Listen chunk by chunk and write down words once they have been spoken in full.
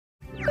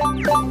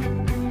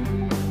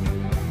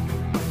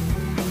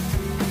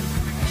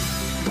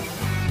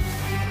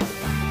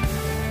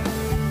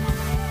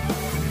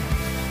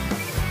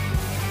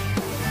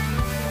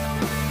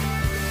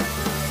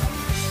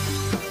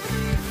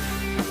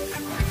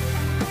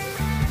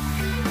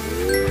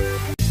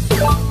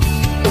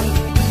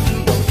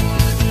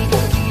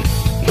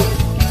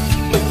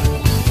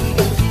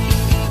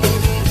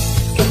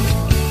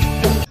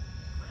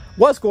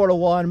What's going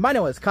on? My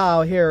name is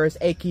Kyle Harris,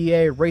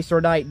 aka Racer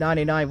Knight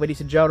 99,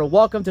 ladies and gentlemen.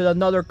 Welcome to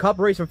another Cup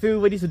Race review,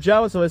 ladies and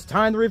gentlemen. So it's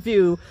time to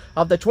review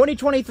of the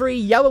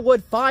 2023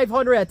 YellaWood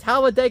 500 at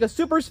Talladega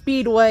Super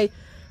Speedway,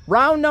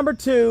 round number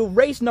 2,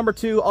 race number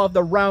 2 of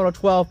the round of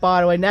 12.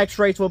 By the way, next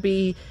race will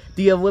be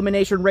the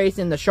elimination race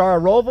in the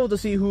Charlotte Roval to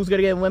see who's going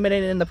to get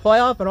eliminated in the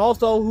playoff and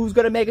also who's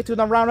going to make it to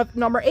the round of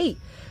number 8.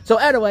 So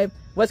anyway,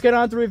 let's get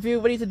on to review,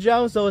 ladies and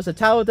gentlemen. So it's a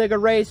Talladega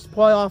race,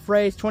 playoff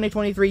race,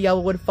 2023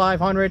 YellaWood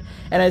 500.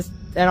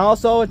 And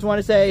also, I just want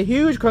to say a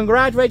huge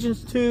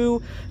congratulations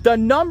to the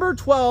number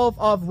 12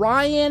 of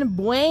Ryan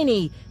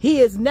Blaney. He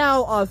is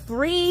now a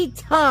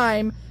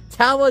 3-time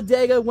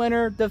Talladega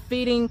winner,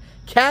 defeating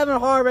Kevin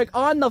Harvick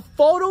on the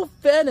photo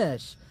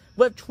finish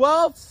with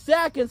 12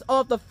 seconds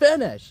off the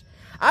finish.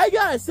 I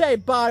gotta say,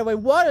 by the way,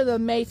 what an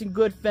amazing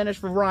good finish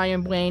for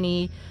Ryan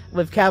Blaney,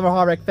 with Kevin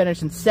Harvick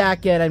finishing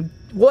second and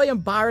William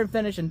Byron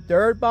finishing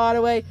third, by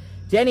the way.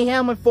 Denny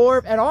Hamlin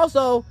fourth, and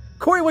also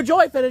Corey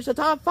LaJoie finished the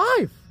top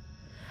 5.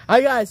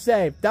 I gotta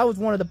say, that was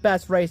one of the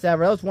best races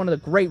ever. That was one of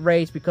the great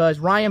races because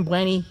Ryan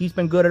Blaney, he's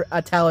been good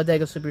at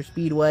Talladega Super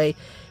Speedway.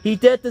 He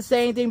did the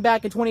same thing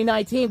back in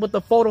 2019 with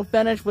the photo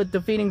finish with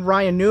defeating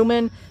Ryan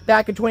Newman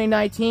back in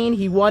 2019.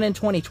 He won in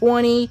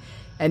 2020.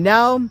 And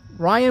now,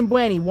 Ryan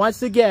Blaney,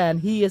 once again,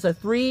 he is a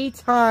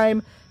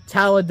 3-time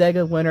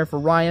Talladega winner for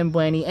Ryan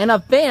Blaney and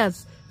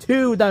advance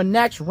to the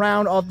next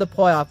round of the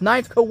playoff.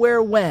 9th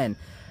career win.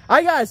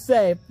 I gotta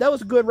say, that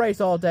was a good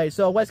race all day.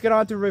 So let's get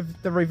on to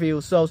the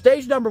review. So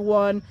stage number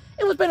 1,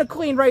 it was been a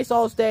clean race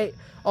all day.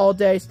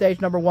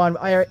 Stage number 1,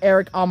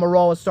 Eric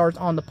Almirola starts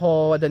on the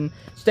pole, and then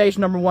stage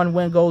number 1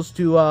 win goes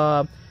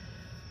to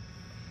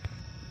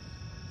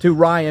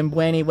Ryan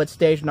Blaney with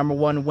stage number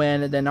 1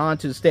 win. And then on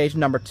to stage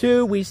number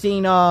 2, we've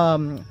seen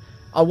a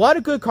lot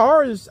of good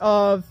cars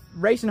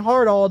racing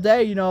hard all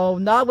day. You know,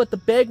 not with the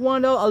big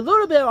one though. A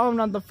little bit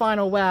on the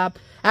final lap.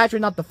 Actually,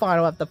 not the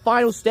final lap, the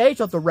final stage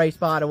of the race,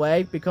 by the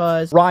way,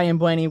 because Ryan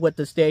Blaney with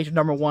the stage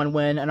number 1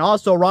 win, and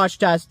also Ross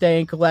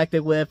Chastain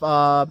collected with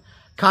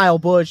Kyle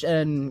Busch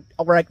and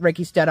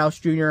Ricky Stenhouse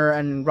Jr.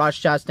 and Ross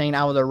Chastain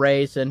out of the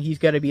race, and he's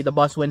going to be the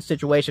must-win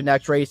situation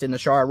next race in the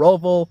Charlotte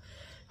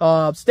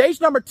Roval. Stage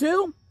number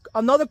 2,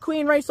 another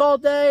clean race all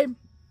day.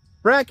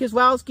 Brad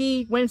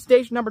Keselowski wins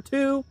stage number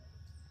 2,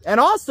 and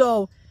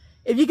also,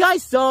 if you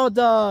guys saw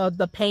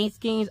the paint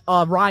schemes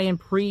of Ryan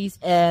Preece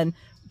and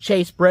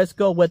Chase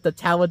Briscoe with the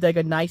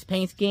Talladega Nice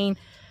paint scheme,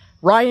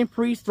 Ryan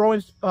Preece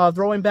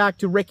throwing back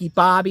to Ricky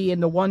Bobby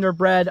in the Wonder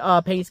Bread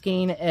paint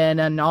scheme, and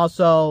then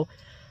also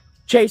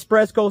Chase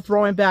Briscoe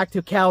throwing back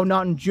to Cal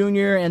Naughton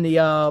Jr. in the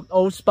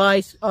Old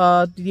Spice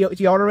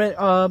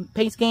deodorant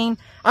paint scheme.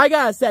 I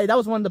gotta say, that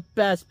was one of the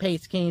best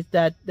paint schemes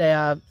that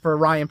for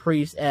Ryan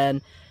Preece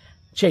and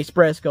Chase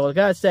Briscoe. I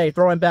gotta say,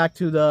 throwing back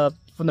to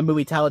from the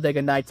movie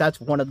Talladega Nights, that's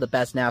one of the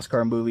best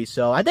NASCAR movies.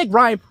 So I think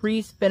Ryan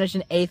Preece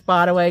finishing 8th,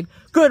 by the way.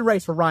 Good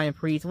race for Ryan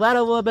Preece. Led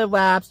a little bit of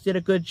laps, did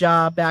a good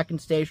job back in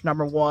stage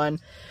number 1.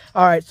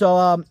 Alright,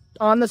 so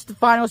on the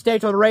final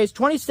stage of the race,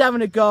 27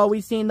 to go,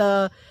 we've seen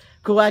the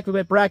collective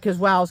with Brad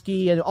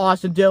Keselowski and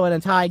Austin Dillon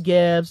and Ty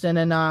Gibbs, and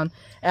then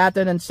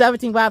after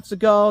 17 laps to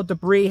go,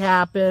 debris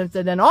happens,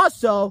 and then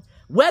also,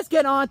 let's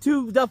get on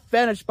to the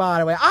finish, by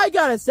the way. I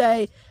gotta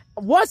say,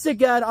 once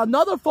again,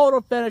 another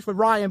photo finish with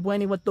Ryan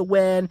Blaney with the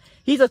win.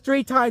 He's a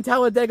 3-time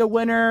Talladega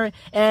winner,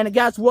 and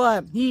guess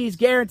what? He's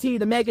guaranteed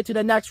to make it to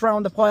the next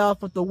round of the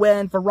playoff with the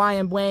win for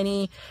Ryan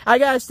Blaney. I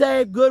gotta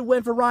say, good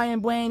win for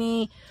Ryan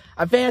Blaney.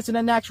 Advancing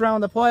the next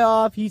round of the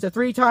playoff. He's a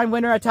 3-time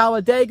winner at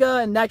Talladega,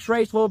 and next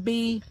race will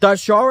be the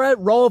Charlotte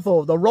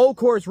Roval, the road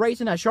course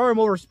racing at Charlotte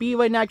Motor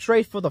Speedway next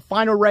race for the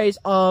final race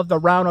of the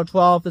round of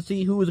 12 to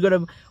see who's going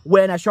to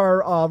win at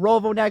Charlotte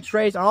Roval next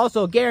race, and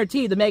also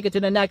guaranteed to make it to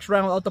the next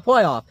round of the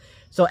playoff.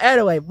 So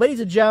anyway, ladies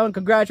and gentlemen,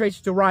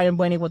 congratulations to Ryan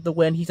Blaney with the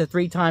win. He's a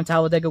 3-time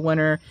Talladega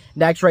winner.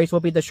 Next race will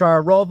be the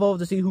Charlotte Roval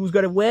to see who's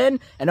going to win,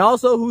 and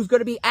also who's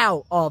going to be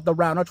out of the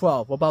round of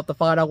 12. We're about to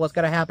find out what's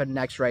going to happen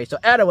next race. So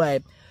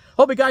anyway,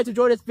 hope you guys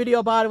enjoyed this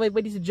video, by the way.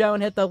 Ladies and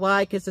gentlemen, hit the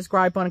like, hit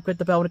subscribe button, click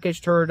the bell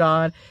notification turned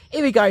on.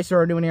 If you guys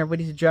are new in here,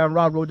 ladies and gentlemen,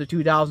 we're on road to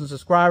 2,000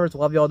 subscribers.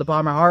 Love you all to the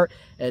bottom of my heart.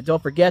 And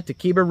don't forget to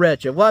keep it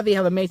rich. I love you.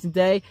 Have an amazing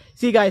day.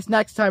 See you guys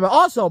next time. But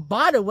also,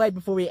 by the way,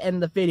 before we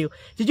end the video,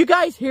 did you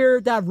guys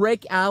hear that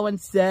Rick Allen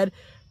said,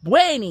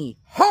 Blaney,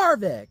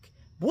 Harvick,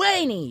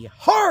 Blaney,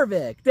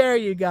 Harvick. There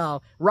you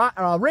go.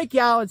 Rick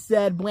Allen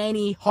said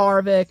Blaney,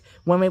 Harvick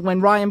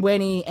when Ryan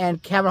Blaney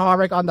and Kevin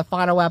Harvick on the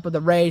final lap of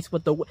the race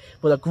with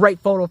a great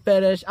photo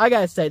finish. I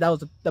gotta say that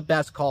was the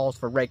best calls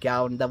for Rick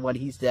Allen than what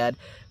he said.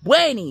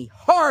 Blaney,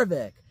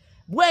 Harvick,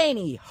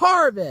 Blaney,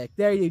 Harvick.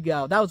 There you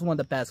go. That was one of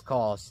the best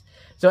calls.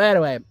 So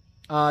anyway,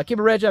 Keep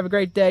it rich. Have a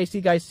great day. See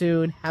you guys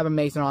soon. Have an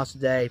amazing, awesome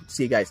day.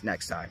 See you guys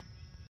next time.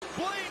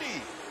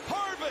 Blaney,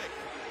 Harvick,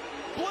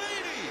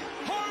 Blaney,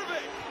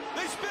 Harvick.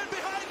 They spin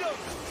behind him.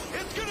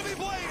 It's going to be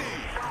Blaney.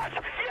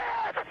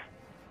 Yes!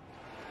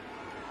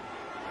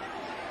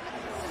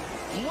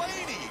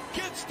 Blaney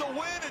gets the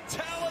win at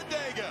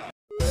Talladega.